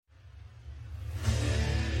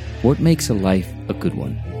What makes a life a good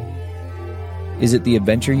one? Is it the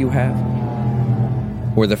adventure you have?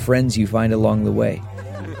 Or the friends you find along the way?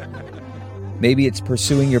 Maybe it's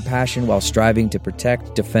pursuing your passion while striving to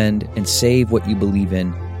protect, defend, and save what you believe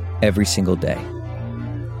in every single day.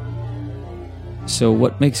 So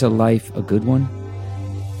what makes a life a good one?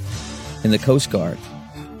 In the Coast Guard,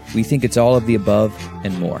 we think it's all of the above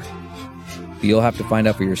and more. But you'll have to find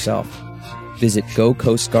out for yourself. Visit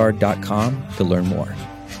gocoastguard.com to learn more.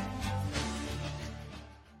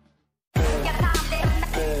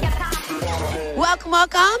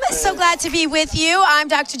 Welcome. So glad to be with you. I'm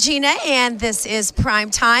Dr. Gina, and this is Prime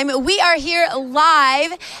Time. We are here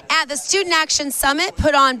live at the Student Action Summit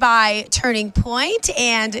put on by Turning Point,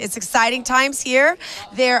 and it's exciting times here.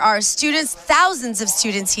 There are students, thousands of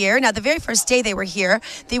students here. Now, the very first day they were here,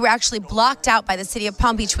 they were actually blocked out by the city of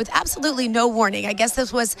Palm Beach with absolutely no warning. I guess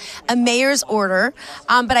this was a mayor's order,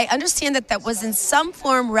 but I understand that that was in some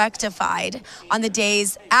form rectified on the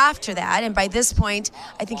days after that, and by this point,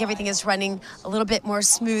 I think everything is running a little bit more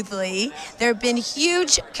smoothly. There have been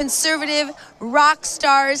huge conservative rock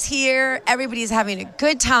stars here. Everybody's having a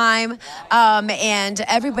good time, and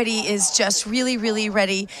everybody is just really, really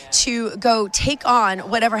ready to go take on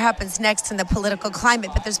whatever happens next in the political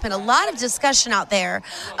climate. But there's been a lot of discussion out there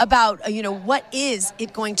about, what is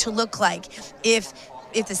it going to look like if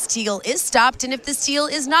the steal is stopped and if the steal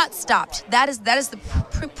is not stopped. That is the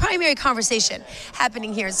primary conversation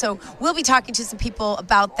happening here. So we'll be talking to some people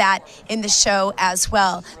about that in the show as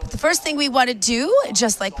well. But the first thing we want to do,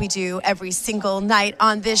 just like we do every single night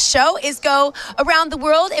on this show, is go around the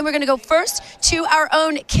world. And we're going to go first to our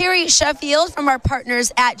own Carrie Sheffield from our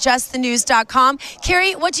partners at justthenews.com.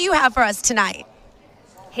 Carrie, what do you have for us tonight?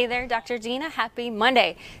 Hey there, Dr. Gina. Happy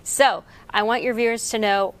Monday. So I want your viewers to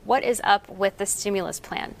know what is up with the stimulus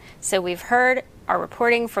plan. So we've heard our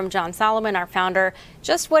reporting from John Solomon, our founder,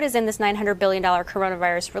 just what is in this $900 billion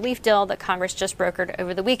coronavirus relief deal that Congress just brokered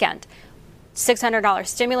over the weekend. $600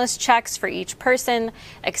 stimulus checks for each person,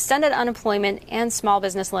 extended unemployment, and small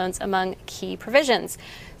business loans among key provisions.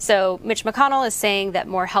 So Mitch McConnell is saying that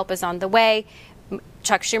more help is on the way.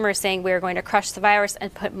 Chuck Schumer is saying we are going to crush the virus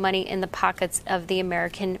and put money in the pockets of the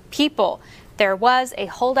American people. There was a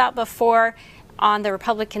holdout before. On the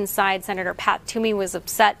Republican side, Senator Pat Toomey was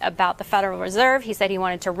upset about the Federal Reserve. He said he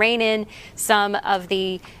wanted to rein in some of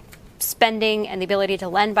the spending and the ability to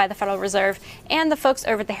lend by the Federal Reserve. And the folks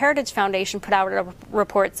over at the Heritage Foundation put out a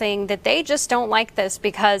report saying that they just don't like this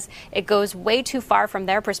because it goes way too far from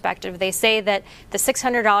their perspective. They say that the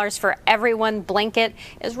 $600 for everyone blanket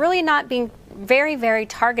is really not being very, very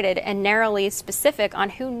targeted and narrowly specific on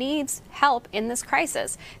who needs help in this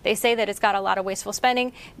crisis. They say that it's got a lot of wasteful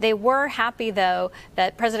spending. They were happy, though,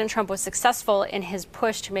 that President Trump was successful in his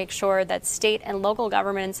push to make sure that state and local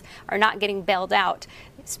governments are not getting bailed out.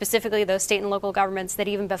 Specifically, those state and local governments that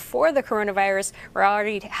even before the coronavirus were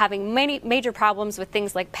already having many major problems with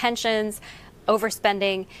things like pensions,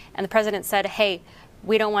 overspending, and the president said, hey,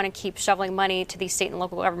 we don't want to keep shoveling money to these state and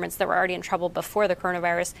local governments that were already in trouble before the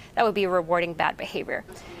coronavirus. That would be rewarding bad behavior.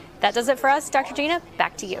 That does it for us. Dr. Gina,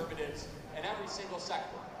 back to you.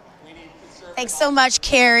 Thanks so much,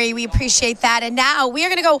 Carrie. We appreciate that. And now we are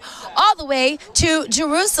going to go all the way to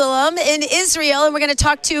Jerusalem in Israel, and we're going to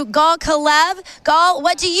talk to Gal Kalev. Gal,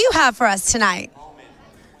 what do you have for us tonight?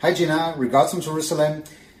 Hi, Gina. Regards from Jerusalem.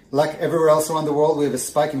 Like everywhere else around the world, we have a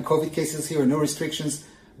spike in COVID cases here and no restrictions.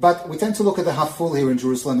 But we tend to look at the half full here in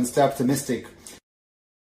Jerusalem and stay optimistic.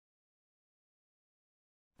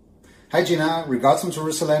 Hi, Gina. Regards from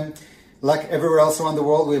Jerusalem. Like everywhere else around the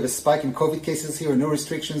world, we have a spike in COVID cases here and no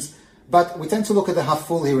restrictions. But we tend to look at the half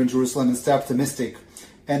full here in Jerusalem and stay optimistic.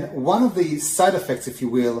 And one of the side effects, if you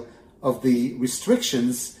will, of the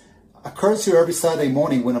restrictions occurs here every Saturday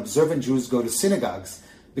morning when observant Jews go to synagogues.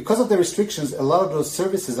 Because of the restrictions, a lot of those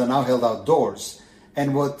services are now held outdoors.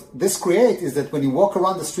 And what this creates is that when you walk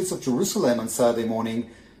around the streets of Jerusalem on Saturday morning,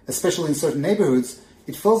 especially in certain neighborhoods,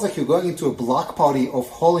 it feels like you're going into a block party of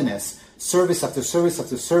holiness, service after service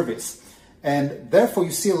after service. And therefore,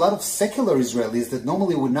 you see a lot of secular Israelis that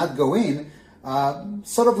normally would not go in,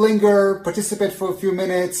 sort of linger, participate for a few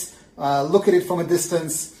minutes, look at it from a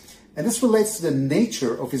distance. And this relates to the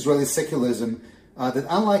nature of Israeli secularism, that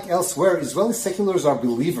unlike elsewhere, Israeli seculars are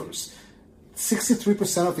believers.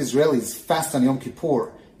 63% of Israelis fast on Yom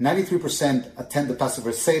Kippur, 93% attend the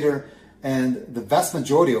Passover Seder, and the vast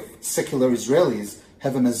majority of secular Israelis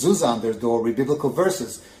have a mezuzah on their door with biblical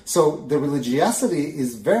verses. So the religiosity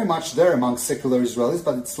is very much there among secular Israelis,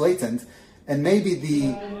 but it's latent, and maybe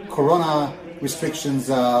the corona restrictions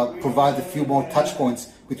provide a few more touch points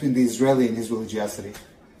between the Israeli and his religiosity.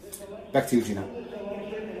 Back to you, Gina.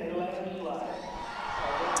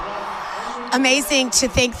 Amazing to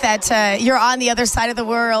think that you're on the other side of the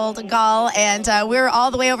world, Gal, and we're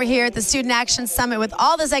all the way over here at the Student Action Summit with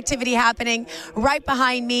all this activity happening right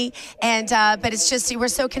behind me. And but it's just, we're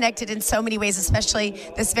so connected in so many ways, especially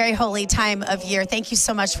this very holy time of year. Thank you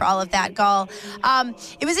so much for all of that, Gal.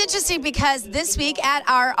 It was interesting because this week at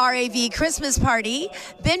our RAV Christmas party,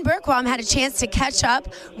 Ben Bergquam had a chance to catch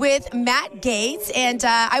up with Matt Gaetz, and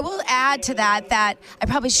I will add to that I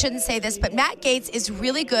probably shouldn't say this, but Matt Gaetz is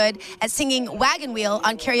really good at singing Wagon Wheel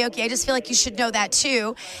on karaoke. I just feel like you should know that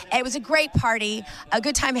too. It was a great party, a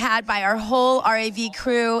good time had by our whole RAV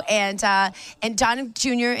crew, and Don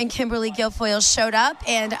Jr. and Kimberly Guilfoyle showed up,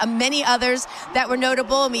 and many others that were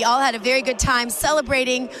notable, and we all had a very good time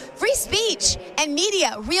celebrating free speech and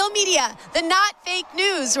media, real media, the not fake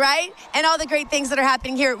news, right? And all the great things that are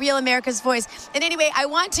happening here at Real America's Voice. And anyway, I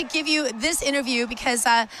want to give you this interview because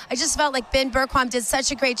I just felt like Ben Bergquam did such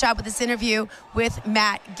a great job with this interview with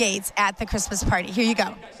Matt Gaetz at the Christmas party. Here you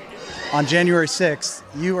go. On January 6th,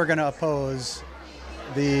 you are going to oppose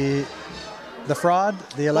the fraud,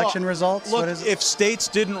 the election results? Look, if states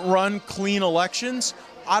didn't run clean elections,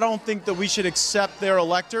 I don't think that we should accept their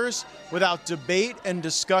electors without debate and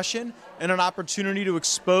discussion and an opportunity to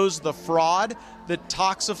expose the fraud that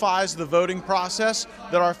toxifies the voting process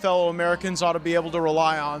that our fellow Americans ought to be able to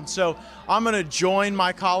rely on. So I'm going to join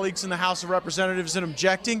my colleagues in the House of Representatives in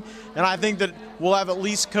objecting, and I think that we'll have at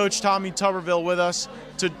least Coach Tommy Tuberville with us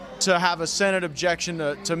to have a Senate objection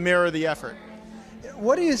to mirror the effort.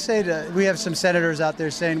 What do you say to, we have some senators out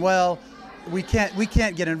there saying, well, we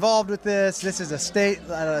can't get involved with this. This is a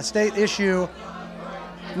state issue.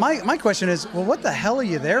 My question is, well, what the hell are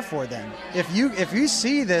you there for then? If you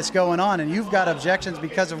see this going on and you've got objections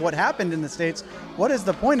because of what happened in the states, what is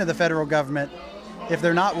the point of the federal government if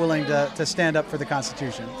they're not willing to stand up for the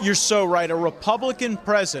Constitution? You're so right. A Republican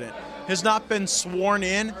president has not been sworn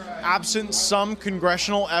in absent some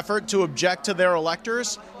congressional effort to object to their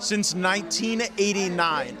electors since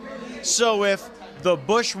 1989. So if the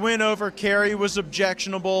Bush win over Kerry was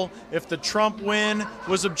objectionable, if the Trump win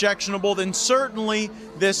was objectionable, then certainly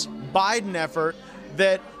this Biden effort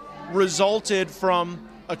that resulted from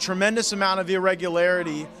a tremendous amount of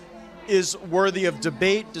irregularity is worthy of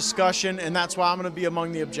debate, discussion, and that's why I'm going to be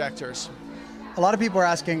among the objectors. A lot of people are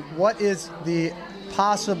asking, what is the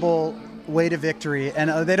possible way to victory?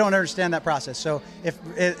 And they don't understand that process. So if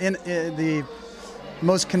in the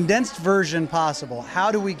most condensed version possible,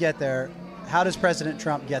 how do we get there? How does President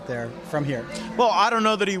Trump get there from here? Well, I don't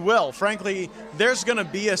know that he will. Frankly, there's going to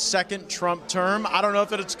be a second Trump term. I don't know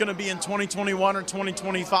if it's going to be in 2021 or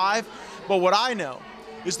 2025. But what I know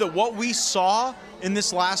is that what we saw in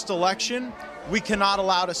this last election, we cannot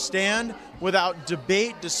allow to stand without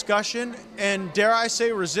debate, discussion, and dare I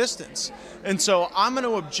say resistance. And so I'm going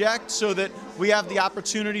to object so that we have the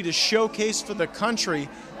opportunity to showcase for the country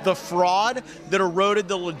the fraud that eroded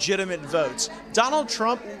the legitimate votes. Donald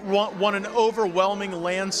Trump won an overwhelming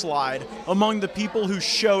landslide among the people who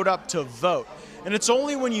showed up to vote. And it's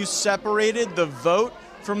only when you separated the vote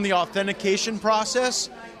from the authentication process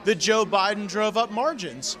that Joe Biden drove up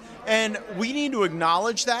margins. And we need to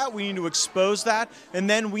acknowledge that, we need to expose that, and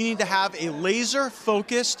then we need to have a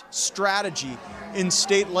laser-focused strategy in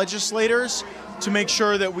state legislators to make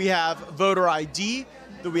sure that we have voter ID,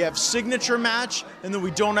 that we have signature match, and that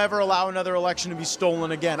we don't ever allow another election to be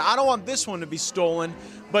stolen again. I don't want this one to be stolen,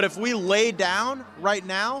 but if we lay down right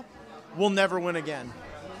now, we'll never win again.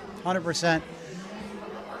 100%.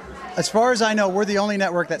 As far as I know, we're the only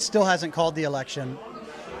network that still hasn't called the election.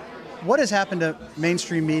 What has happened to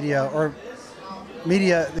mainstream media or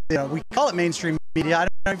media, we call it mainstream media. I don't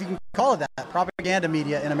know if you can call it that, propaganda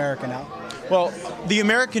media in America now. Well, the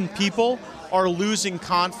American people are losing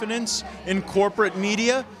confidence in corporate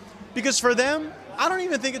media because for them, I don't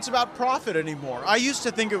even think it's about profit anymore. I used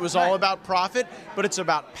to think it was all about profit, but it's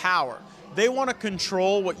about power. They want to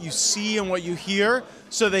control what you see and what you hear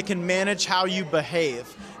so they can manage how you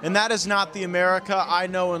behave. And that is not the America I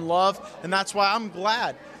know and love, and that's why I'm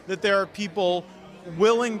glad that there are people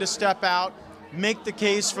willing to step out, make the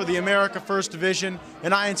case for the America First vision,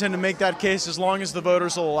 and I intend to make that case as long as the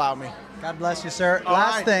voters will allow me. God bless you, sir.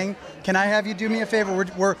 Last thing, can I have you do me a favor?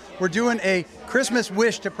 We're doing a Christmas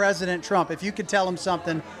wish to President Trump. If you could tell him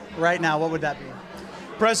something right now, what would that be?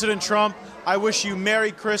 President Trump, I wish you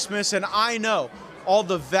Merry Christmas, and I know all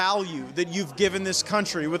the value that you've given this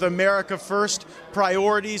country with America First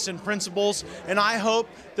priorities and principles, and I hope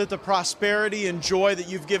that the prosperity and joy that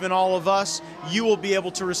you've given all of us, you will be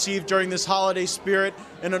able to receive during this holiday spirit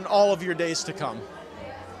and in all of your days to come.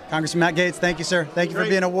 Congressman Matt Gaetz, thank you, sir. Thank you for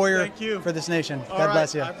being a warrior for this nation. God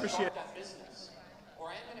bless you. I appreciate it.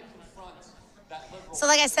 So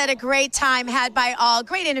like I said, a great time had by all.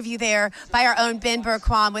 Great interview there by our own Ben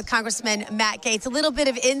Bergquam with Congressman Matt Gaetz. A little bit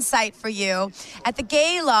of insight for you. At the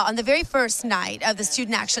gala on the very first night of the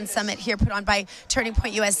Student Action Summit here put on by Turning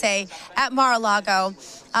Point USA at Mar-a-Lago,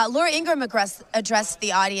 Laura Ingraham addressed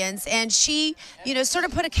the audience, and she, sort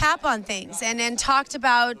of put a cap on things and talked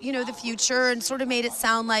about, the future, and sort of made it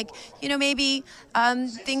sound like, maybe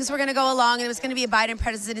things were going to go along and it was going to be a Biden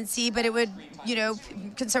presidency, but it would,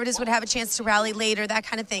 conservatives would have a chance to rally later, that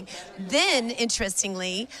kind of thing. Then,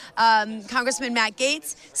 interestingly, Congressman Matt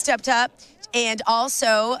Gaetz stepped up, and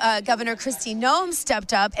also Governor Kristi Noem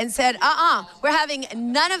stepped up and said, we're having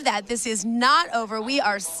none of that. This is not over. We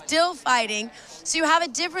are still fighting. So you have a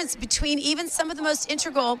difference between even some of the most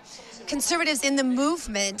integral conservatives in the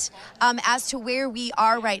movement as to where we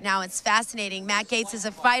are right now. It's fascinating. Matt Gaetz is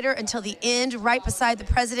a fighter until the end, right beside the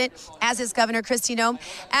president, as is Governor Kristi Noem,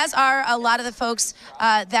 as are a lot of the folks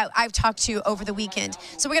that I've talked to over the weekend.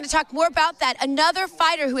 So we're going to talk more about that. Another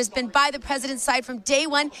fighter who has been by the president's side from day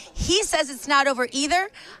one, he says it's not over either.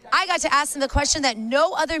 I got to ask him the question that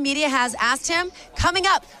no other media has asked him. Coming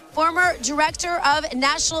up, former Director of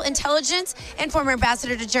National Intelligence and former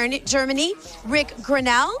Ambassador to Germany, Rick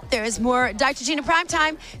Grenell. There is more Dr. Gina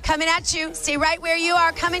Primetime coming at you. Stay right where you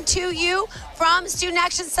are, coming to you from Student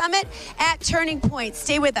Action Summit at Turning Point.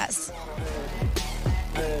 Stay with us.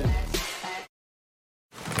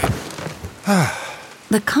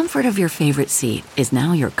 The comfort of your favorite seat is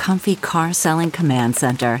now your comfy car selling command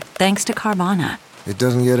center, thanks to Carvana. It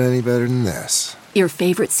doesn't get any better than this. Your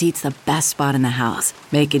favorite seat's the best spot in the house.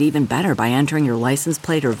 Make it even better by entering your license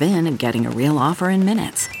plate or VIN and getting a real offer in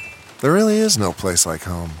minutes. There really is no place like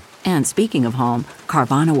home. And speaking of home,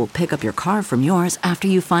 Carvana will pick up your car from yours after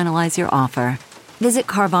you finalize your offer. Visit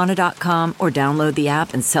Carvana.com or download the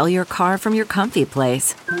app and sell your car from your comfy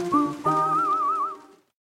place.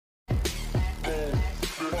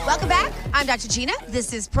 Welcome back. I'm Dr. Gina.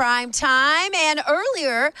 This is Prime Time. And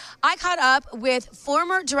earlier, I caught up with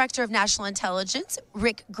former Director of National Intelligence,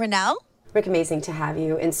 Rick Grenell. Rick, amazing to have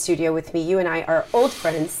you in studio with me. You and I are old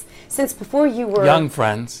friends since before you were... Young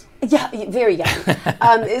friends. Yeah, very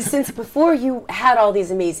young. Since before you had all these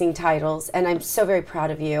amazing titles, and I'm so very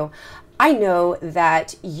proud of you. I know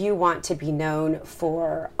that you want to be known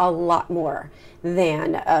for a lot more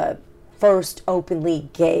than first openly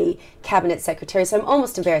gay cabinet secretary. So I'm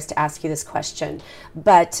almost embarrassed to ask you this question.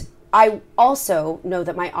 But I also know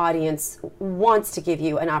that my audience wants to give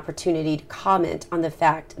you an opportunity to comment on the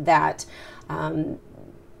fact that the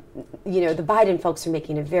Biden folks are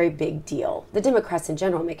making a very big deal. The Democrats in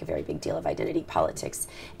general make a very big deal of identity politics.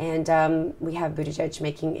 And we have Buttigieg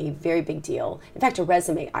making a very big deal, in fact, a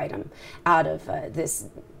resume item out of this,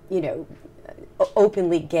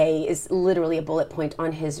 openly gay is literally a bullet point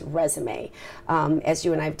on his resume, as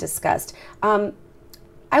you and I have discussed.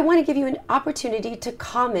 I want to give you an opportunity to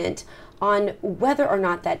comment on whether or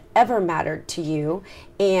not that ever mattered to you,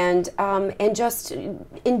 and just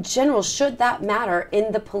in general, should that matter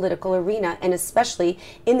in the political arena, and especially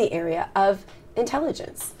in the area of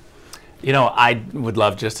intelligence? I would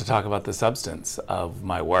love just to talk about the substance of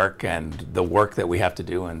my work and the work that we have to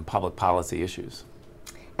do in public policy issues.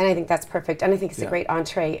 And I think that's perfect. And I think it's a great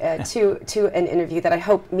entree to an interview that I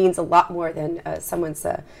hope means a lot more than someone's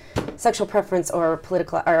sexual preference or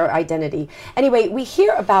political or identity. Anyway, we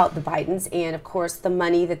hear about the Bidens and, of course, the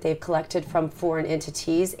money that they've collected from foreign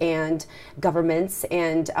entities and governments,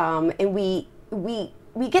 and we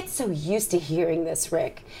get so used to hearing this,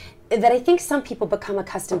 Rick, that I think some people become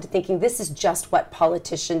accustomed to thinking this is just what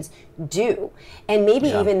politicians do, and maybe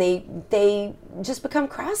even they just become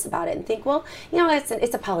crass about it and think, well,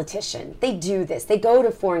 it's a politician. They do this. They go to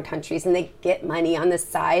foreign countries and they get money on the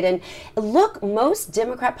side. And look, most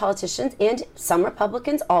Democrat politicians and some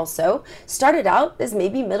Republicans also started out as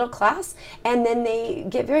maybe middle class, and then they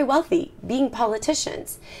get very wealthy being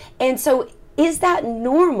politicians. And so, is that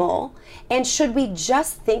normal? And should we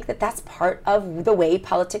just think that that's part of the way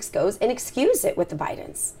politics goes and excuse it with the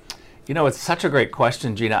Bidens? It's such a great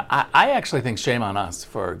question, Gina. I actually think shame on us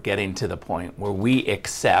for getting to the point where we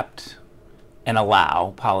accept and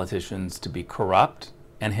allow politicians to be corrupt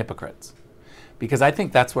and hypocrites. Because I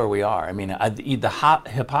think that's where we are. I mean, the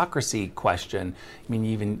hypocrisy question, you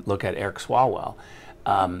even look at Eric Swalwell.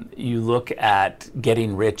 You look at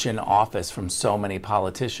getting rich in office from so many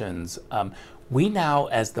politicians. We now,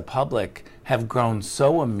 as the public, have grown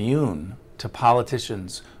so immune to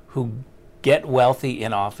politicians who get wealthy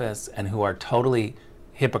in office and who are totally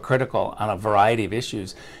hypocritical on a variety of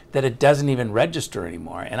issues that it doesn't even register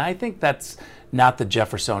anymore. And I think that's not the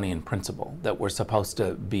Jeffersonian principle that we're supposed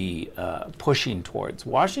to be pushing towards.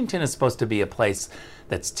 Washington is supposed to be a place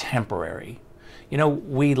that's temporary, You know,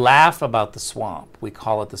 we laugh about the swamp. We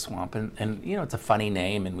call it the swamp, and you know, it's a funny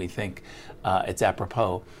name, and we think it's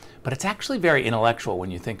apropos. But it's actually very intellectual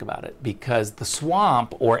when you think about it, because the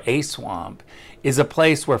swamp, or a swamp, is a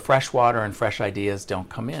place where fresh water and fresh ideas don't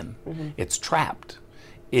come in. Mm-hmm. It's trapped.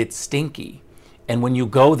 It's stinky. And when you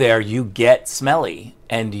go there, you get smelly,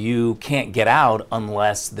 and you can't get out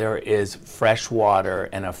unless there is fresh water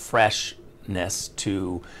and a freshness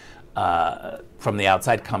to from the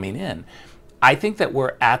outside coming in. I think that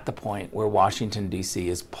we're at the point where Washington, D.C.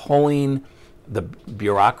 is pulling the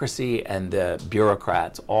bureaucracy and the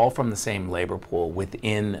bureaucrats all from the same labor pool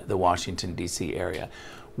within the Washington, D.C. area.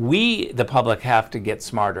 We, the public, have to get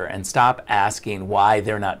smarter and stop asking why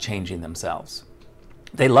they're not changing themselves.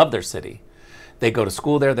 They love their city. They go to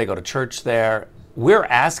school there, they go to church there. We're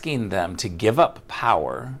asking them to give up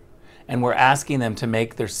power, and we're asking them to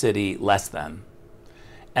make their city less than.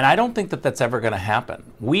 And I don't think that that's ever going to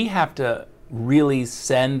happen. We have to really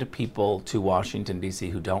send people to Washington, D.C.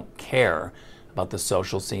 who don't care about the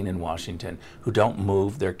social scene in Washington, who don't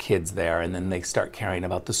move their kids there, and then they start caring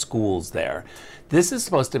about the schools there. This is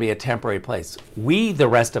supposed to be a temporary place. We, the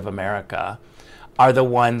rest of America, are the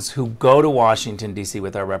ones who go to Washington, D.C.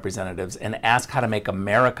 with our representatives and ask how to make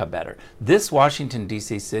America better. This Washington,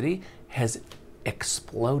 D.C. city has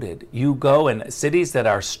exploded. You go in cities that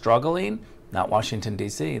are struggling, not Washington,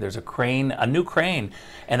 D.C. There's a new crane,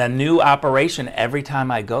 and a new operation every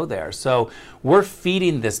time I go there. So we're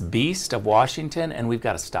feeding this beast of Washington, and we've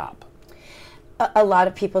got to stop. A lot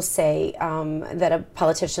of people say that a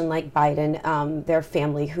politician like Biden, their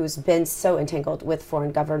family, who's been so entangled with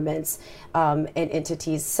foreign governments and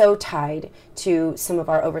entities, so tied to some of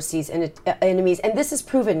our overseas enemies, and this is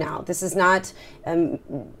proven now. This is not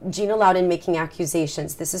Gina Loudon making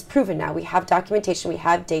accusations. This is proven now. We have documentation. We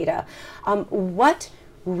have data. What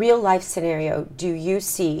real-life scenario do you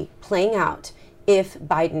see playing out if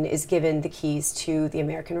Biden is given the keys to the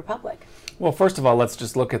American Republic? Well, first of all, let's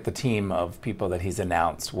just look at the team of people that he's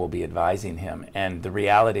announced will be advising him. And the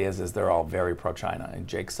reality is they're all very pro-China. And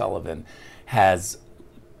Jake Sullivan has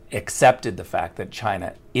accepted the fact that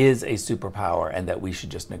China is a superpower and that we should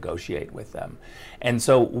just negotiate with them. And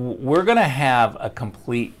so we're going to have a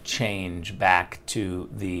complete change back to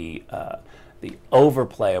the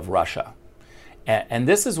overplay of Russia. And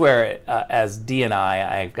this is where, as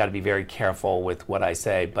D&I, I've got to be very careful with what I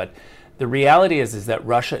say, but the reality is that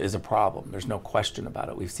Russia is a problem. There's no question about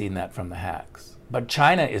it. We've seen that from the hacks. But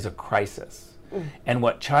China is a crisis. And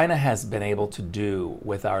what China has been able to do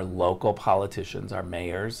with our local politicians, our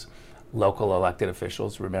mayors, local elected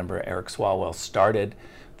officials, remember Eric Swalwell started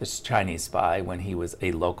this Chinese spy when he was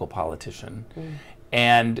a local politician.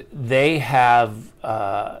 And they have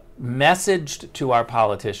messaged to our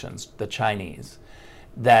politicians, the Chinese,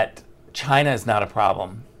 that China is not a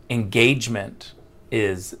problem. Engagement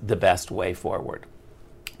is the best way forward.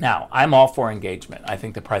 Now, I'm all for engagement. I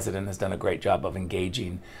think the president has done a great job of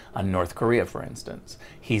engaging on North Korea, for instance.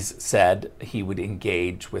 He's said he would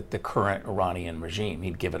engage with the current Iranian regime.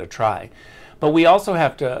 He'd give it a try. But we also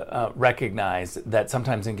have to recognize that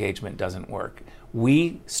sometimes engagement doesn't work.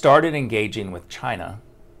 We started engaging with China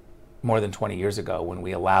more than 20 years ago when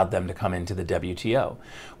we allowed them to come into the WTO.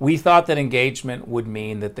 We thought that engagement would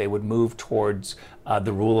mean that they would move towards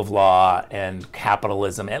the rule of law and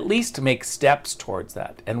capitalism, at least to make steps towards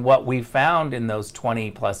that. And what we found in those 20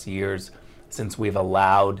 plus years since we've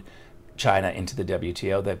allowed China into the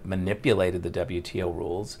WTO, they've manipulated the WTO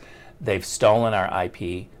rules, they've stolen our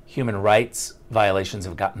IP, human rights violations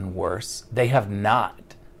have gotten worse, they have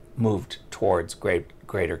not moved towards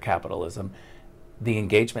greater capitalism. The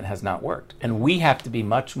engagement has not worked. And we have to be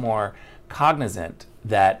much more cognizant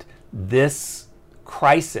that this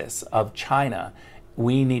crisis of China,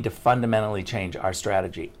 we need to fundamentally change our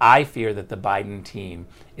strategy. I fear that the Biden team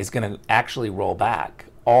is going to actually roll back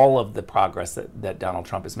all of the progress that Donald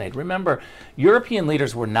Trump has made. Remember, European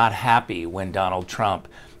leaders were not happy when Donald Trump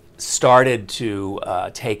started to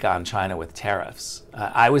take on China with tariffs.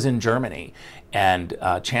 I was in Germany, and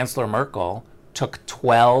Chancellor Merkel took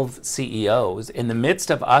 12 CEOs in the midst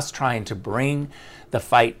of us trying to bring the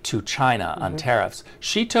fight to China on tariffs.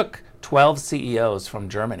 She took 12 CEOs from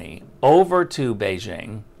Germany over to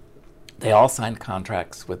Beijing. They all signed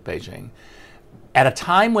contracts with Beijing. At a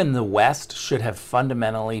time when the West should have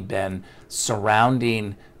fundamentally been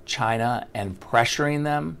surrounding China and pressuring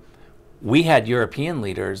them, we had European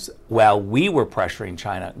leaders, while we were pressuring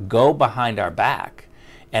China, go behind our back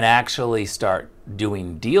and actually start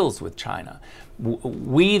doing deals with China.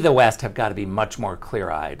 We, the West, have got to be much more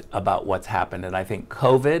clear-eyed about what's happened. And I think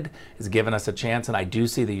COVID has given us a chance, and I do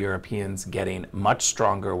see the Europeans getting much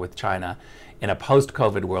stronger with China in a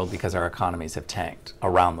post-COVID world because our economies have tanked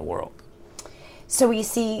around the world. So we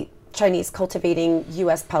see Chinese cultivating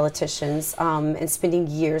U.S. politicians and spending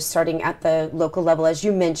years starting at the local level, as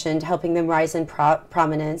you mentioned, helping them rise in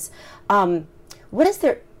prominence. What is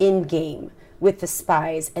their end game with the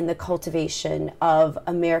spies and the cultivation of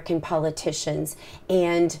American politicians?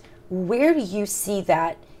 And where do you see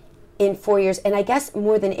that in 4 years? And I guess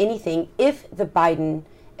more than anything, if the Biden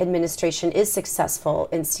administration is successful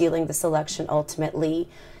in stealing this election ultimately,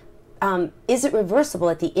 is it reversible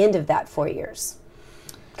at the end of that 4 years?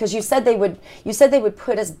 Because you said they would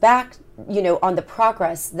put us back, on the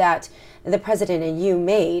progress that the president and you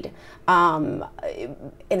made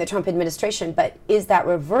in the Trump administration. But is that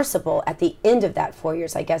reversible at the end of that 4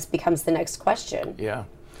 years, I guess, becomes the next question. Yeah.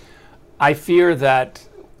 I fear that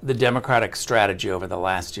the Democratic strategy over the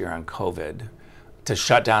last year on COVID to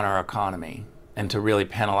shut down our economy and to really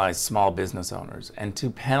penalize small business owners and to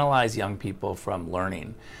penalize young people from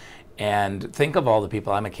learning. And think of all the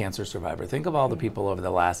people, I'm a cancer survivor, think of all the people over the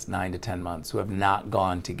last 9 to 10 months who have not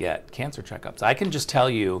gone to get cancer checkups. I can just tell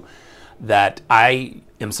you that I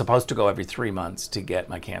am supposed to go every 3 months to get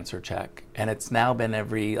my cancer check, and it's now been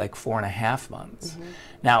every 4.5 months. Mm-hmm.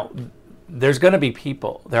 Now, there are going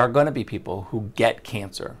to be people who get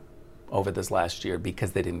cancer over this last year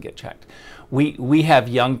because they didn't get checked. We have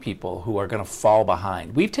young people who are going to fall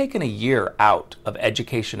behind. We've taken a year out of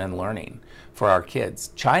education and learning for our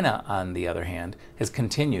kids. China, on the other hand, has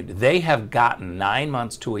continued. They have gotten 9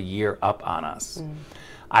 months to a year up on us. Mm.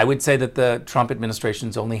 I would say that the Trump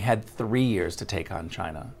administration's only had 3 years to take on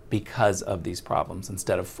China because of these problems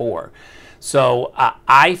instead of 4. So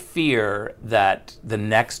I fear that the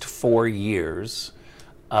next 4 years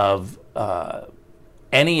of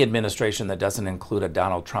any administration that doesn't include a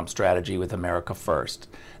Donald Trump strategy with America First,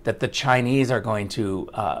 that the Chinese are going to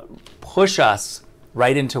push us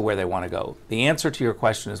right into where they want to go. The answer to your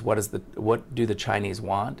question is, what do the Chinese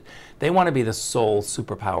want? They want to be the sole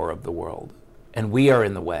superpower of the world, and we are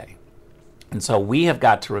in the way. And so we have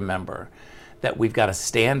got to remember that we've got to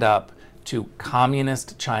stand up to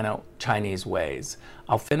communist Chinese ways.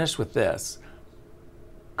 I'll finish with this.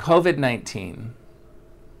 COVID-19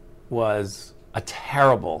 was a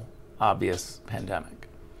terrible, obvious pandemic.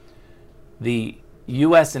 The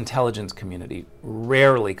U.S. intelligence community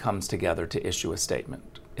rarely comes together to issue a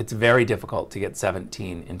statement. It's very difficult to get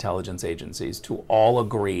 17 intelligence agencies to all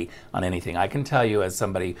agree on anything. I can tell you, as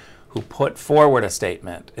somebody who put forward a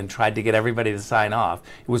statement and tried to get everybody to sign off,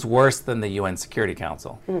 it was worse than the UN Security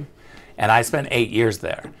Council. Mm. And I spent 8 years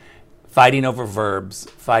there, fighting over verbs,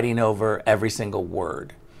 fighting over every single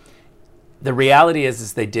word. The reality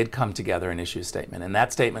is they did come together and issue a statement, and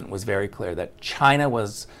that statement was very clear that China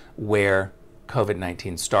was where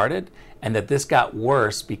COVID-19 started, and that this got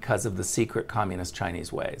worse because of the secret communist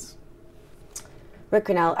Chinese ways. Rick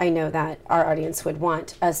Grenell, I know that our audience would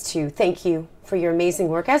want us to thank you for your amazing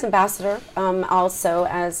work as ambassador, also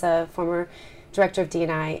as a former director of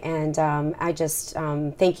DNI, and I just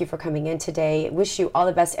thank you for coming in today. Wish you all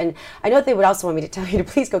the best, and I know they would also want me to tell you to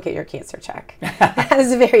please go get your cancer check. That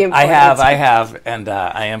is very important. I have, and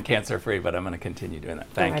I am cancer-free, but I'm going to continue doing that.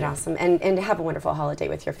 Thank you. Awesome, and have a wonderful holiday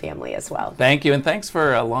with your family as well. Thank you, and thanks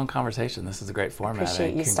for a long conversation. This is a great format.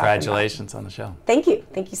 Appreciate you. Congratulations on the show. Thank you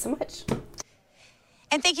so much.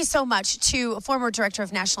 And thank you so much to former Director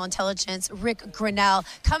of National Intelligence, Rick Grenell.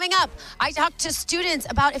 Coming up, I talked to students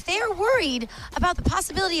about if they are worried about the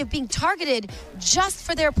possibility of being targeted just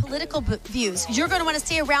for their political views. You're going to want to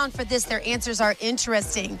stay around for this. Their answers are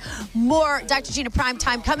interesting. More Dr. Gina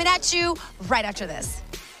Primetime coming at you right after this.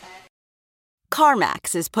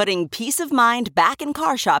 CarMax is putting peace of mind back in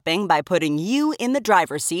car shopping by putting you in the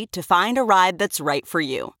driver's seat to find a ride that's right for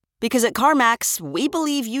you. Because at CarMax, we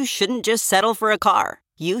believe you shouldn't just settle for a car.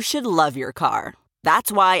 You should love your car.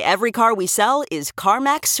 That's why every car we sell is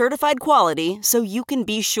CarMax certified quality, so you can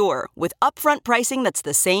be sure with upfront pricing that's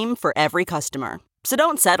the same for every customer. So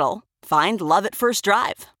don't settle. Find love at first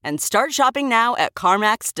drive and start shopping now at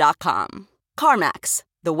CarMax.com. CarMax,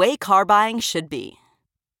 the way car buying should be.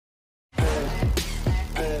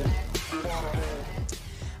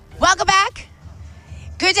 Welcome back.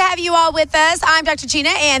 Good to have you all with us. I'm Dr.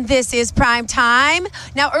 Gina, and this is Prime Time.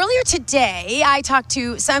 Now, earlier today, I talked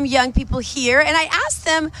to some young people here, and I asked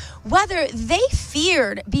them whether they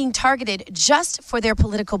feared being targeted just for their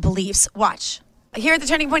political beliefs. Watch. Here at the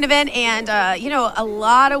Turning Point event, and, a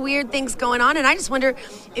lot of weird things going on, and I just wonder,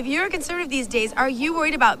 if you're a conservative these days, are you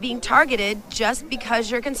worried about being targeted just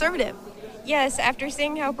because you're conservative? Yes, after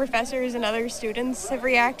seeing how professors and other students have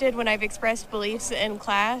reacted when I've expressed beliefs in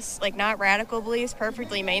class, like not radical beliefs,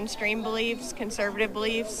 perfectly mainstream beliefs, conservative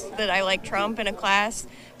beliefs, that I like Trump in a class,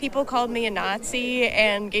 people called me a Nazi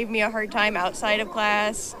and gave me a hard time outside of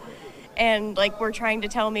class, and were trying to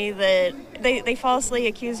tell me that they falsely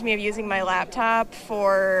accused me of using my laptop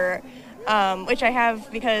for, which I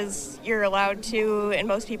have because you're allowed to, and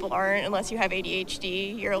most people aren't unless you have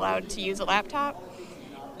ADHD, you're allowed to use a laptop.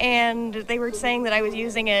 And they were saying that I was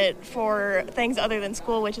using it for things other than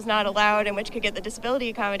school, which is not allowed and which could get the disability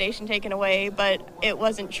accommodation taken away, but it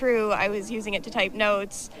wasn't true. I was using it to type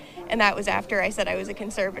notes, and that was after I said I was a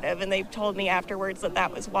conservative, and they told me afterwards that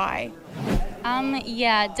that was why.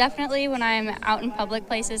 Yeah, definitely when I'm out in public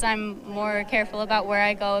places, I'm more careful about where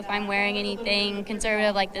I go if I'm wearing anything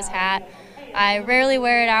conservative like this hat. I rarely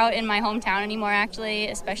wear it out in my hometown anymore, actually,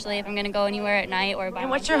 especially if I'm going to go anywhere at night or by And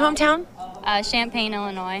what's your hometown? Champaign,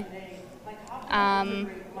 Illinois.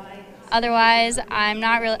 Otherwise, I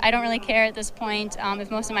don't really care at this point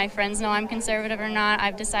if most of my friends know I'm conservative or not.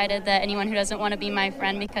 I've decided that anyone who doesn't want to be my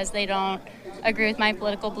friend because they don't agree with my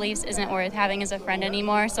political beliefs isn't worth having as a friend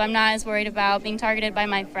anymore. So I'm not as worried about being targeted by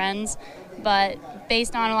my friends. But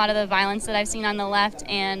based on a lot of the violence that I've seen on the left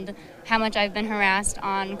and how much I've been harassed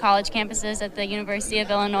on college campuses at the University of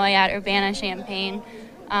Illinois at Urbana-Champaign,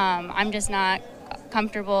 I'm just not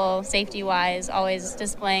comfortable, safety-wise, always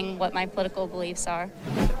displaying what my political beliefs are.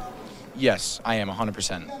 Yes, I am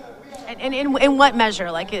 100%. And in what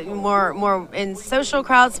measure? More in social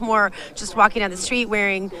crowds, more just walking down the street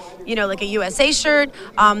wearing, like a USA shirt,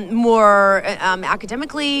 more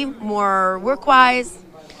academically, more work-wise?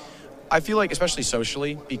 I feel like especially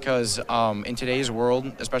socially because in today's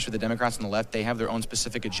world, especially the Democrats on the left, they have their own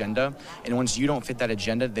specific agenda. And once you don't fit that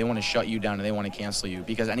agenda, they want to shut you down and they want to cancel you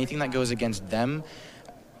because anything that goes against them,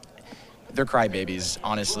 they're crybabies,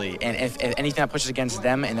 honestly. And if anything that pushes against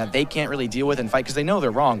them and that they can't really deal with and fight, because they know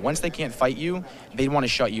they're wrong. Once they can't fight you, they want to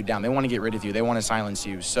shut you down. They want to get rid of you. They want to silence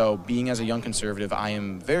you. So being as a young conservative, I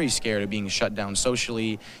am very scared of being shut down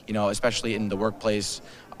socially, especially in the workplace.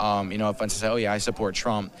 If I say, oh yeah, I support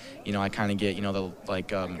Trump, I kind of get,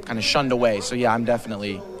 kind of shunned away. So yeah, I'm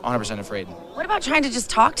definitely 100% afraid. What about trying to just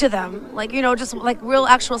talk to them? Just real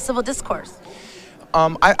actual civil discourse?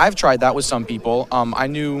 I've tried that with some people. I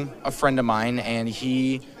knew a friend of mine and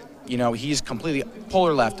he's completely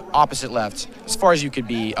polar left, opposite left, as far as you could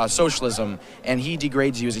be, socialism, and he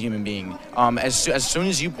degrades you as a human being. As soon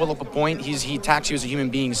as you pull up a point, he attacks you as a human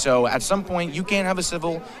being. So at some point, you can't have a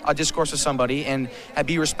civil discourse with somebody and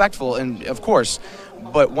be respectful, and of course.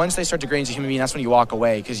 But once they start degrading as a human being, that's when you walk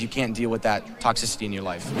away because you can't deal with that toxicity in your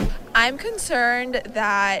life. I'm concerned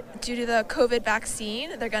that due to the COVID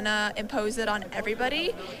vaccine, they're going to impose it on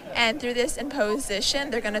everybody. And through this imposition,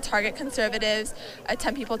 they're going to target conservatives,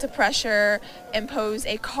 attempt people to pressure, impose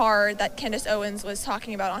a card that Candace Owens was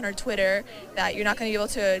talking about on her Twitter, that you're not going to be able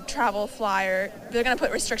to travel, fly, or they're going to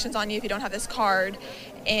put restrictions on you if you don't have this card.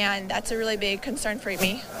 And that's a really big concern for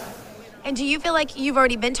me. And do you feel like you've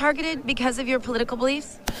already been targeted because of your political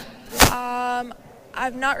beliefs?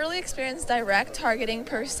 I've not really experienced direct targeting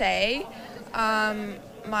per se.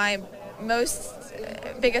 My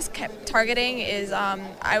biggest targeting is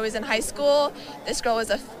I was in high school. This girl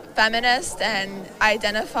was a feminist and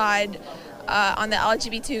identified on the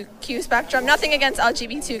LGBTQ spectrum. Nothing against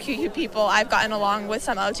LGBTQ people. I've gotten along with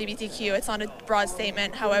some LGBTQ. It's not a broad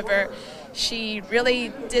statement. However, she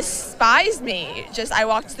really despised me. I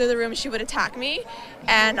walked through the room, she would attack me.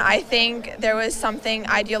 And I think there was something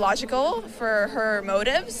ideological for her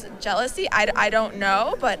motives, jealousy. I don't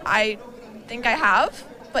know, but I think I have.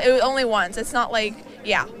 But it was only once. It's not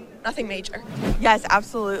nothing major. Yes,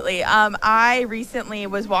 absolutely. I recently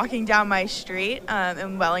was walking down my street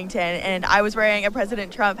in Wellington, and I was wearing a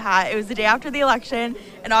President Trump hat. It was the day after the election,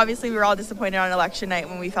 and obviously we were all disappointed on election night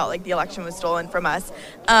when we felt like the election was stolen from us.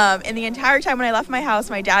 And the entire time when I left my house,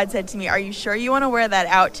 my dad said to me, "Are you sure you want to wear that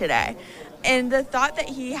out today?" And the thought that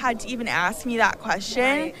he had to even ask me that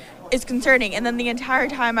question is concerning. And then the entire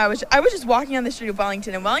time I was just walking on the street of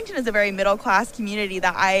Wellington, and Wellington is a very middle-class community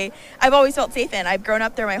that I've always felt safe in. I've grown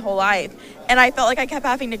up there my whole life, and I felt like I kept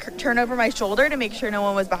having to turn over my shoulder to make sure no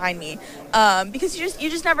one was behind me, because you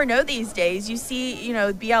just never know these days. You see,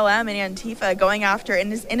 BLM and Antifa going after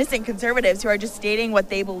innocent conservatives who are just stating what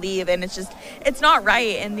they believe, and it's not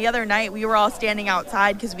right. And the other night we were all standing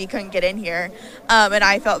outside because we couldn't get in here, and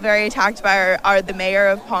I felt very attacked by the mayor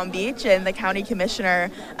of Palm Beach and the county commissioner,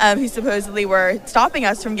 who supposedly were stopping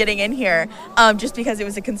us from getting in here just because it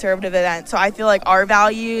was a conservative event. So I feel like our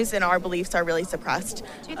values and our beliefs are really suppressed.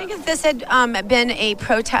 Do you think if this had been a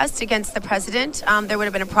protest against the president, there would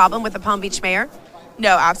have been a problem with the Palm Beach mayor?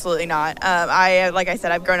 No, absolutely not. Like I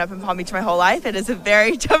said, I've grown up in Palm Beach my whole life. It is a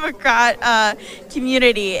very Democrat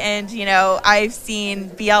community, and I've seen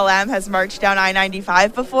BLM has marched down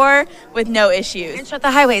I-95 before with no issues and shut the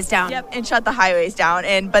highways down. Yep, and shut the highways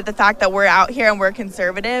down. But the fact that we're out here and we're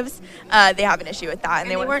conservatives, they have an issue with that. And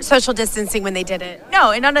they weren't social distancing when they did it. No,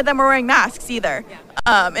 and none of them were wearing masks either.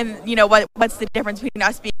 And what's the difference between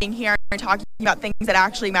us being here and talking about things that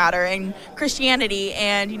actually matter, and Christianity,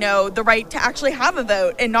 and the right to actually have a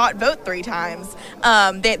vote and not vote 3 times.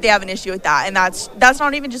 They have an issue with that, and that's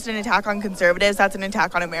not even just an attack on conservatives, that's an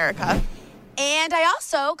attack on America. And I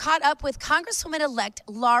also caught up with Congresswoman-elect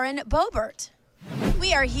Lauren Boebert.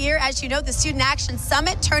 We are here, as you know, the Student Action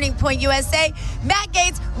Summit, Turning Point USA. Matt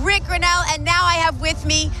Gaetz, Rick Grenell, and now I have with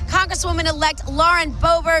me Congresswoman-elect Lauren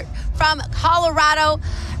Boebert from Colorado.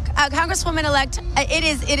 Congresswoman-elect,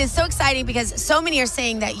 it is so exciting because so many are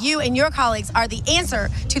saying that you and your colleagues are the answer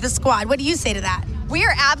to the squad. What do you say to that? We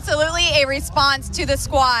are absolutely a response to the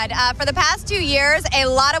squad. For the past 2 years, a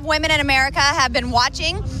lot of women in America have been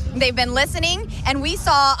watching. They've been listening, and we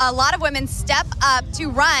saw a lot of women step up to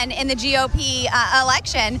run in the GOP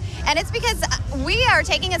election. And it's because we are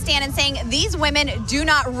taking a stand and saying these women do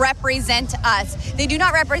not represent us. They do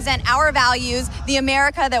not represent our values, the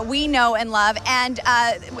America that we know and love, and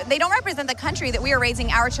they don't represent the country that we are raising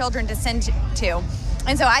our children to send to.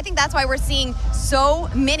 And so I think that's why we're seeing so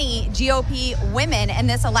many GOP women in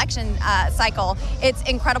this election cycle. It's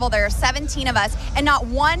incredible. There are 17 of us, and not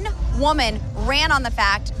one woman ran on the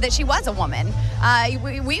fact that she was a woman.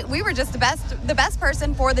 We were just the best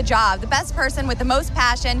person for the job, the best person with the most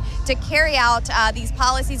passion to carry out these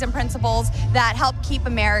policies and principles that help keep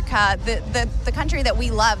America, the country that we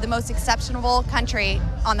love, the most exceptional country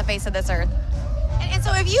on the face of this earth. And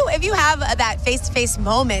so if you have that face-to-face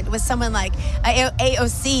moment with someone like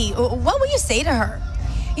AOC, what will you say to her?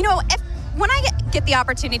 When I get the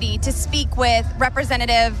opportunity to speak with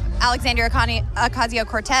Representative Alexandria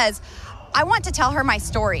Ocasio-Cortez, I want to tell her my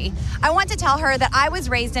story. I want to tell her that I was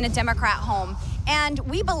raised in a Democrat home, and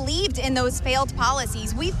we believed in those failed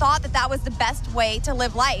policies. We thought that was the best way to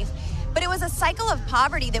live life. But it was a cycle of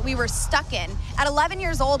poverty that we were stuck in. At 11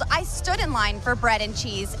 years old, I stood in line for bread and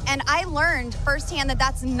cheese, and I learned firsthand that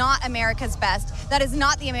that's not America's best. That is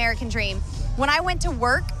not the American dream. When I went to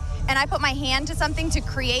work and I put my hand to something to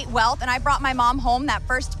create wealth, and I brought my mom home that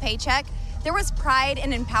first paycheck, there was pride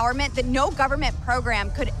and empowerment that no government program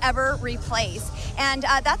could ever replace. And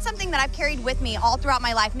that's something that I've carried with me all throughout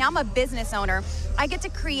my life. Now I'm a business owner. I get to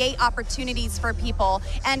create opportunities for people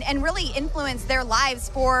and really influence their lives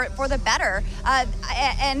for the better.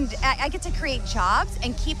 And I get to create jobs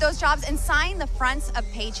and keep those jobs and sign the fronts of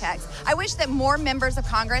paychecks. I wish that more members of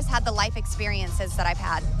Congress had the life experiences that I've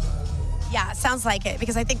had. Yeah, sounds like it,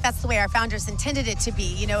 because I think that's the way our founders intended it to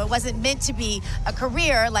be. It wasn't meant to be a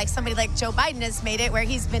career like somebody like Joe Biden has made it, where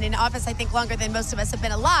he's been in office, I think, longer than most of us have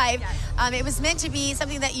been alive. It was meant to be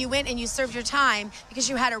something that you went and you served your time because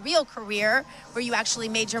you had a real career where you actually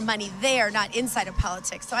made your money there, not inside of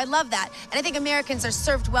politics. So I love that. And I think Americans are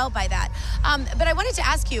served well by that. But I wanted to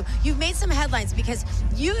ask you, you've made some headlines because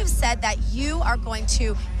you have said that you are going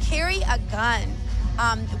to carry a gun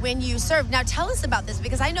when you serve. Now tell us about this,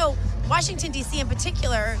 because I know Washington, D.C. in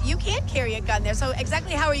particular, you can't carry a gun there. So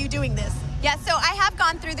exactly how are you doing this? Yeah, so I have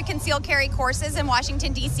gone through the concealed carry courses in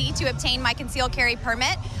Washington, D.C. to obtain my concealed carry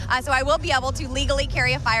permit. So I will be able to legally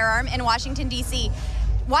carry a firearm in Washington, D.C.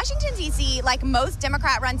 Washington, D.C., like most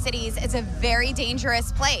Democrat-run cities, is a very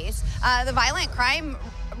dangerous place. The violent crime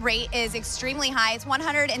rate is extremely high. It's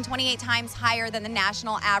 128 times higher than the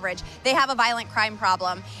national average. They have a violent crime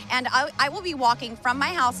problem. And I will be walking from my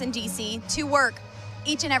house in D.C. to work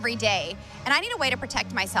each and every day. And I need a way to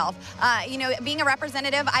protect myself. Being a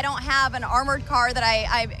representative, I don't have an armored car that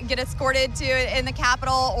I get escorted to in the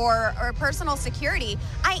Capitol or personal security.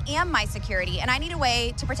 I am my security, and I need a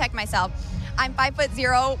way to protect myself. I'm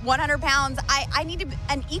 5'0", 100 pounds. I need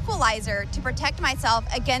an equalizer to protect myself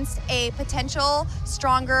against a potential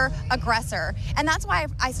stronger aggressor. And that's why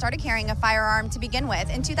I started carrying a firearm to begin with.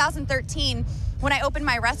 In 2013, when I opened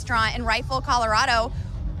my restaurant in Rifle, Colorado,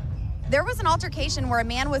 there was an altercation where a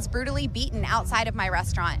man was brutally beaten outside of my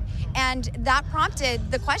restaurant. And that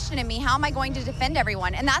prompted the question in me, how am I going to defend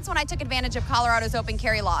everyone? And that's when I took advantage of Colorado's open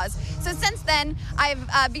carry laws. So since then,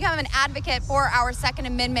 I've become an advocate for our Second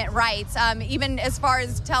Amendment rights, even as far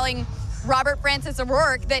as telling Robert Francis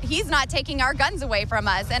O'Rourke that he's not taking our guns away from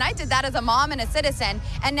us. And I did that as a mom and a citizen.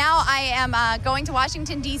 And now I am going to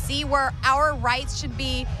Washington, D.C., where our rights should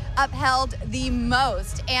be upheld the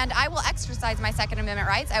most. And I will exercise my Second Amendment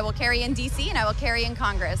rights. I will carry in D.C. and I will carry in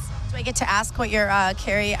Congress. Do I get to ask what your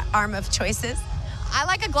carry arm of choice is? I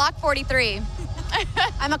like a Glock 43.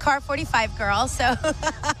 I'm a car 45 girl, so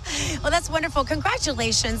well, that's wonderful.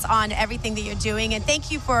 Congratulations on everything that you're doing, and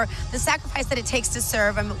thank you for the sacrifice that it takes to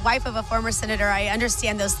serve. I'm a wife of a former senator. I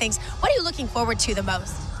understand those things. What are you looking forward to the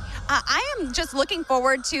most? I am just looking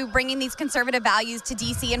forward to bringing these conservative values to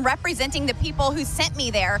D.C. and representing the people who sent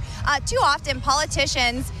me there. Too often,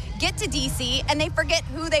 politicians get to D.C. and they forget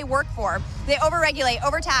who they work for. They overregulate,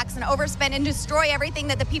 overtax, and overspend and destroy everything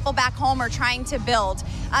that the people back home are trying to build.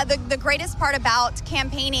 The greatest part about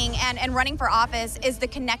campaigning and running for office is the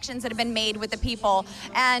connections that have been made with the people.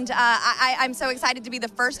 And I'm so excited to be the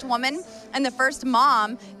first woman and the first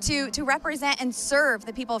mom to represent and serve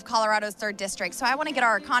the people of Colorado's 3rd District. So I want to get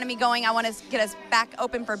our economy going. I want to get us back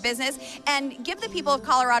open for business and give the people of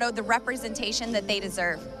Colorado the representation that they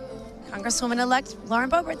deserve. Congresswoman-elect Lauren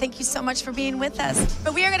Boebert, thank you so much for being with us.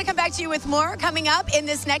 But we are going to come back to you with more coming up in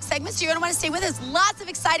this next segment, so you're going to want to stay with us. Lots of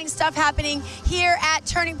exciting stuff happening here at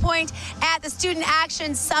Turning Point at the Student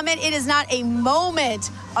Action Summit. It is not a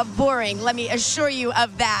moment of boring, let me assure you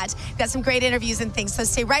of that. We've got some great interviews and things, so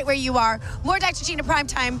stay right where you are. More Dr. Gina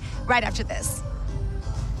Primetime right after this.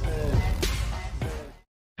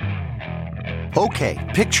 Okay,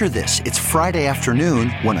 picture this. It's Friday afternoon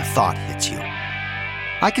when a thought hits you.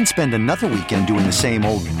 I can spend another weekend doing the same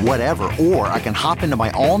old whatever, or I can hop into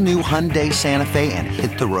my all-new Hyundai Santa Fe and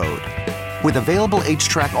hit the road. With available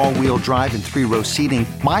H-Track all-wheel drive and 3-row seating,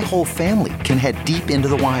 my whole family can head deep into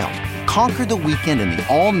the wild. Conquer the weekend in the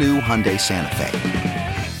all-new Hyundai Santa Fe.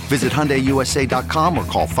 Visit HyundaiUSA.com or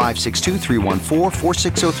call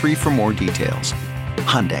 562-314-4603 for more details.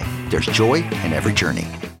 Hyundai, there's joy in every journey.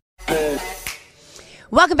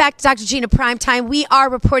 Welcome back to Dr. Gina Primetime. We are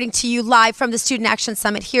reporting to you live from the Student Action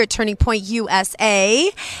Summit here at Turning Point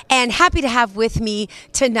USA. And happy to have with me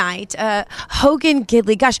tonight Hogan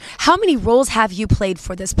Gidley. Gosh, how many roles have you played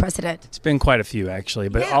for this president? It's been quite a few, actually.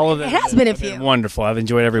 But all of them it has been a few. Wonderful. I've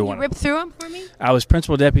enjoyed every one. Rip through them for me? I was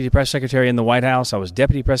Principal Deputy Press Secretary in the White House. I was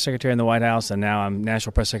Deputy Press Secretary in the White House. And now I'm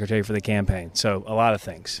National Press Secretary for the campaign. So a lot of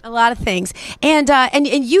things. A lot of things. And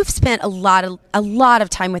you've spent a lot of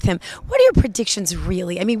time with him. What are your predictions really?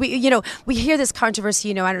 I mean, we hear this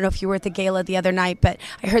controversy. I don't know if you were at the gala the other night, but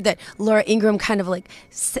I heard that Laura Ingraham kind of like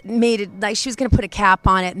made it like she was going to put a cap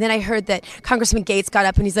on it. And then I heard that Congressman Gates got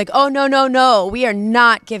up and he's like, oh, no, we are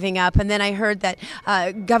not giving up. And then I heard that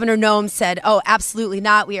Governor Noem said, oh, absolutely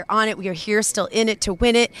not. We are on it. We are here, still in it to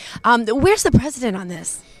win it. Where's the president on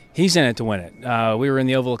this? He's in it to win it. We were in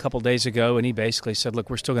the Oval a couple days ago, and he basically said, look,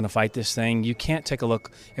 we're still going to fight this thing. You can't take a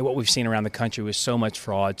look at what we've seen around the country with so much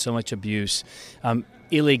fraud, so much abuse,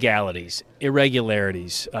 illegalities,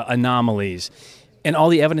 irregularities, anomalies. And all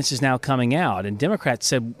the evidence is now coming out. And Democrats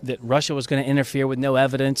said that Russia was going to interfere with no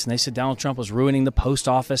evidence. And they said Donald Trump was ruining the post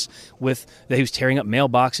office that he was tearing up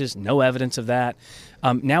mailboxes. No evidence of that.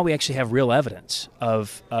 Now we actually have real evidence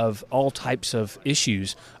of all types of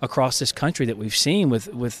issues across this country that we've seen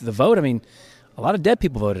with the vote. I mean, a lot of dead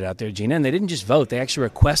people voted out there, Gina, and they didn't just vote. They actually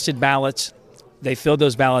requested ballots. They filled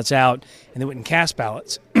those ballots out, and they went and cast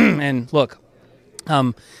ballots. And look,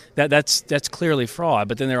 that's clearly fraud.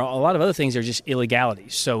 But then there are a lot of other things that are just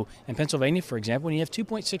illegalities. So in Pennsylvania, for example, when you have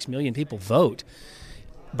 2.6 million people vote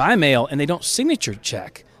by mail and they don't signature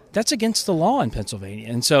check, that's against the law in Pennsylvania.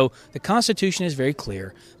 And so the Constitution is very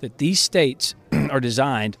clear that these states are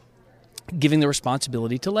designed giving the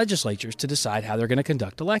responsibility to legislatures to decide how they're going to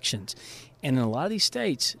conduct elections. And in a lot of these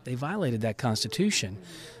states, they violated that Constitution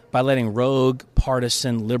by letting rogue,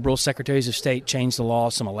 partisan, liberal secretaries of state change the law.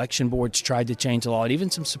 Some election boards tried to change the law, and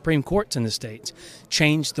even some Supreme Courts in the states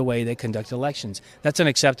changed the way they conduct elections. That's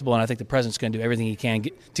unacceptable, and I think the president's going to do everything he can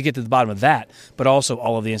to get to the bottom of that, but also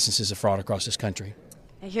all of the instances of fraud across this country.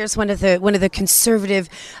 Here's one of the conservative,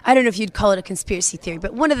 I don't know if you'd call it a conspiracy theory,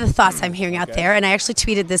 but one of the thoughts I'm hearing out there, and I actually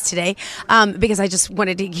tweeted this today because I just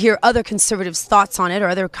wanted to hear other conservatives' thoughts on it or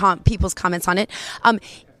other people's comments on it.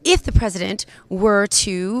 If the president were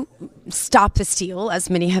to stop the steal, as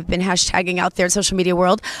many have been hashtagging out there in social media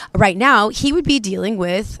world right now, he would be dealing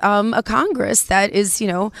with a Congress that is,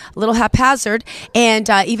 a little haphazard. And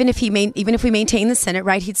even if we maintain the Senate,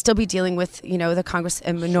 right, he'd still be dealing with, the Congress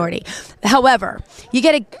and minority. Sure. However, you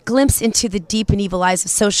get a glimpse into the deep and evil eyes of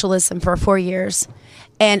socialism for 4 years.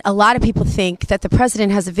 And a lot of people think that the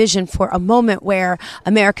president has a vision for a moment where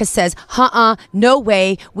America says, no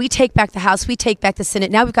way, we take back the House, we take back the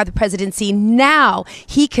Senate, now we've got the presidency. Now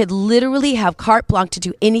he could literally have carte blanche to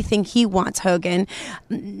do anything he wants, Hogan.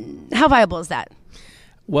 How viable is that?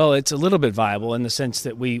 Well, it's a little bit viable in the sense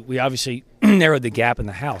that we obviously narrowed the gap in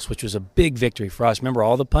the House, which was a big victory for us. Remember,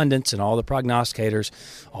 all the pundits and all the prognosticators,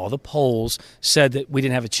 all the polls said that we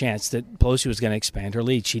didn't have a chance, that Pelosi was going to expand her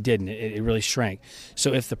lead. She didn't. It really shrank.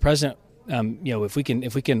 So if the president if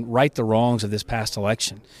we can right the wrongs of this past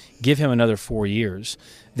election, give him another 4 years,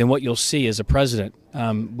 then what you'll see is a president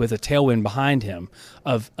with a tailwind behind him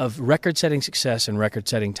of record-setting success and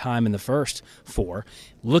record-setting time in the first 4,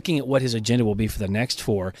 looking at what his agenda will be for the next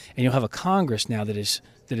 4, and you'll have a Congress now that is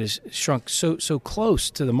shrunk so close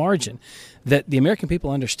to the margin that the American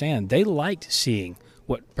people understand. They liked seeing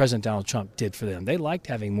what President Donald Trump did for them. They liked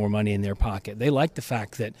having more money in their pocket. They liked the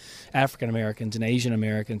fact that African Americans and Asian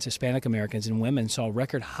Americans, Hispanic Americans, and women saw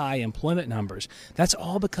record high employment numbers. That's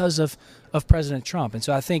all because of President Trump. And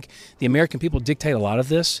so I think the American people dictate a lot of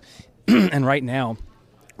this. And right now,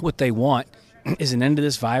 what they want is an end to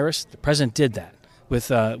this virus. The president did that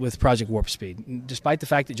with Project Warp Speed, despite the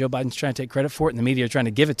fact that Joe Biden's trying to take credit for it and the media are trying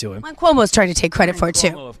to give it to him. And Cuomo's trying to take credit for it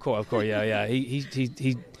too. Of course, yeah.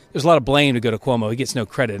 He there's a lot of blame to go to Cuomo. He gets no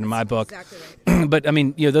credit in my book. Exactly right. But I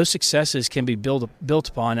mean, those successes can be built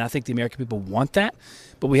upon. And I think the American people want that,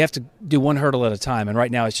 but we have to do one hurdle at a time. And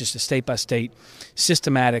right now, it's just a state-by-state,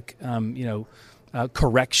 systematic,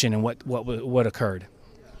 correction in what occurred.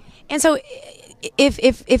 And so,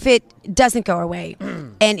 if it doesn't go our way,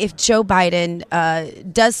 and if Joe Biden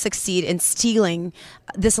does succeed in stealing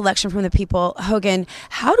this election from the people, Hogan,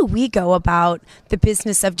 how do we go about the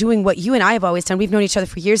business of doing what you and I have always done? We've known each other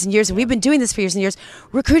for years and years, and we've been doing this for years and years,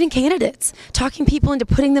 recruiting candidates, talking people into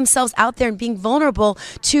putting themselves out there and being vulnerable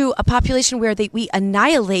to a population where we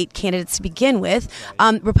annihilate candidates to begin with.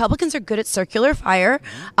 Republicans are good at circular fire.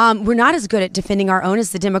 We're not as good at defending our own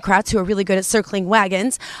as the Democrats, who are really good at circling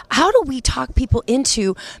wagons. How do we talk people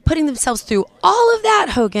into putting themselves through all of that,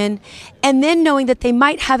 Hogan, and then knowing that they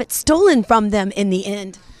might have it stolen from them in the end?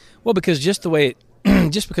 Well, because just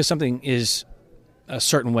because something is a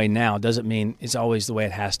certain way now doesn't mean it's always the way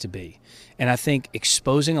it has to be. And I think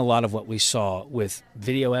exposing a lot of what we saw with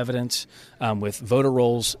video evidence, with voter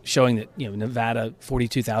rolls showing that Nevada,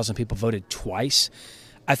 42,000 people voted twice.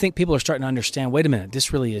 I think people are starting to understand, wait a minute,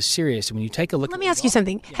 this really is serious. And when you take a look... Let me ask you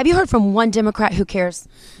something. Have you heard from one Democrat who cares?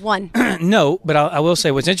 One? No, but I will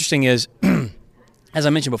say what's interesting is, as I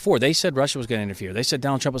mentioned before, they said Russia was going to interfere. They said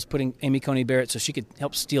Donald Trump was putting Amy Coney Barrett so she could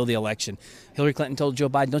help steal the election. Hillary Clinton told Joe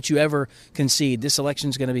Biden, don't you ever concede. This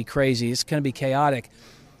election's going to be crazy. It's going to be chaotic.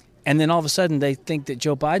 And then all of a sudden they think that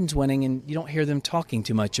Joe Biden's winning, and you don't hear them talking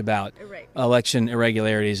too much about election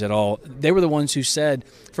irregularities at all. They were the ones who said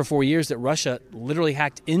for 4 years that Russia literally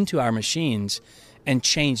hacked into our machines and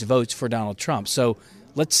changed votes for Donald Trump. So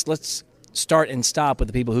let's start and stop with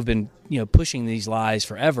the people who've been pushing these lies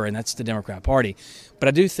forever, and that's the Democrat Party. But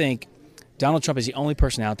I do think Donald Trump is the only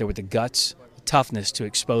person out there with the guts, the toughness to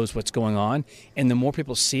expose what's going on. And the more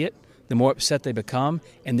people see it, the more upset they become,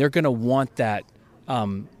 and they're going to want that.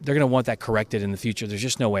 They're going to want that corrected in the future. There's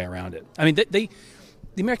just no way around it. I mean, the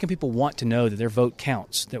American people want to know that their vote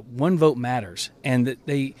counts, that one vote matters, and that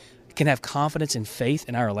they can have confidence and faith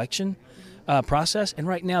in our election process. And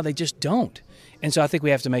right now, they just don't. And so I think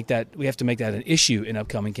we have to make that an issue in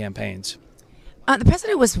upcoming campaigns. The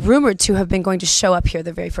president was rumored to have been going to show up here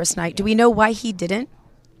the very first night. Do we know why he didn't?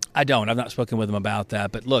 I don't. I've not spoken with him about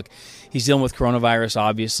that. But look, he's dealing with coronavirus,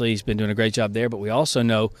 obviously. He's been doing a great job there. But we also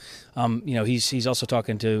know, he's also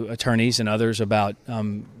talking to attorneys and others about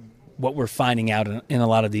what we're finding out in a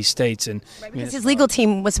lot of these states. And because his legal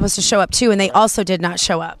team was supposed to show up, too, and they also did not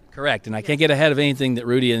show up. Correct. And I can't get ahead of anything that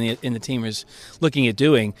Rudy and the team is looking at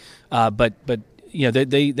doing. But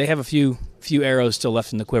they have a few arrows still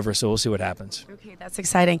left in the quiver, so we'll see what happens. Okay, that's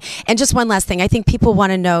exciting. And just one last thing. I think people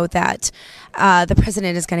want to know that the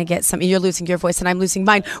president is going to get some. You're losing your voice, and I'm losing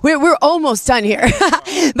mine. We're almost done here.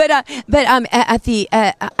 but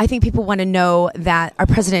I think people want to know that our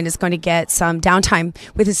president is going to get some downtime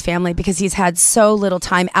with his family because he's had so little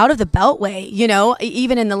time out of the Beltway.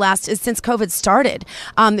 Even in the last since COVID started.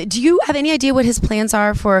 Do you have any idea what his plans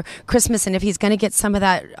are for Christmas, and if he's going to get some of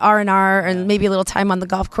that R&R and maybe a little time on the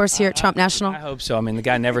golf course here at Trump National? I hope so. I mean, the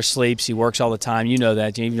guy never sleeps. He works all the time. You know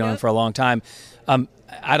that. You've known him for a long time.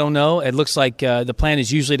 I don't know. It looks like the plan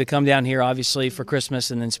is usually to come down here, obviously, for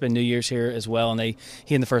Christmas and then spend New Year's here as well. And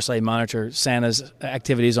he and the First Lady monitor Santa's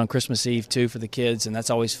activities on Christmas Eve, too, for the kids, and that's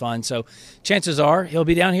always fun. So chances are he'll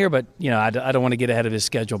be down here, but, I don't want to get ahead of his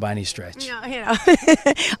schedule by any stretch.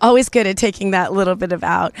 Always good at taking that little bit of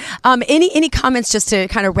out. Any comments just to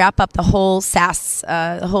kind of wrap up the whole SAS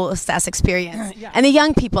experience? Yeah. And the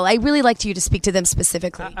young people, I really like you to speak to them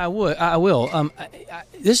specifically. I will.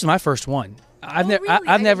 This is my first one.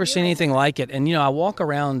 I've never seen anything like it. And, I walk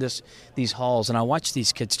around these halls and I watch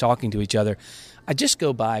these kids talking to each other. I just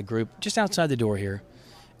go by a group just outside the door here,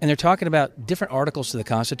 and they're talking about different articles to the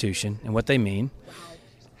Constitution and what they mean,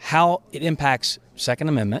 how it impacts Second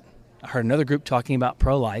Amendment. I heard another group talking about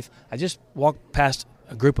pro-life. I just walked past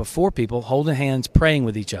a group of 4 people holding hands, praying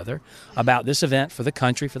with each other about this event for the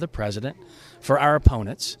country, for the president, for our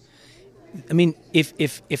opponents. I mean, if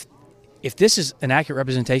this is an accurate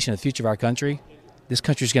representation of the future of our country, this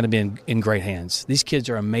country is going to be in great hands. These kids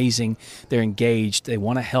are amazing. They're engaged. They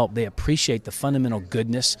want to help. They appreciate the fundamental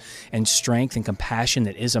goodness and strength and compassion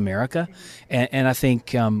that is America. And I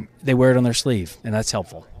think they wear it on their sleeve, and that's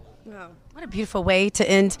helpful. What a beautiful way to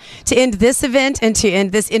end this event and to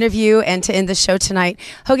end this interview and to end the show tonight.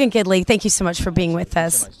 Hogan Gidley, thank you so much for being with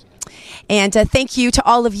us. And thank you to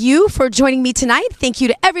all of you for joining me tonight. Thank you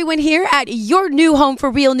to everyone here at your new home for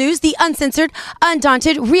real news, the uncensored,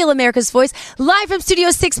 undaunted, real America's Voice, live from Studio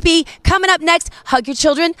 6B. Coming up next, hug your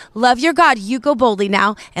children, love your God. You go boldly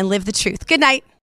now and live the truth. Good night.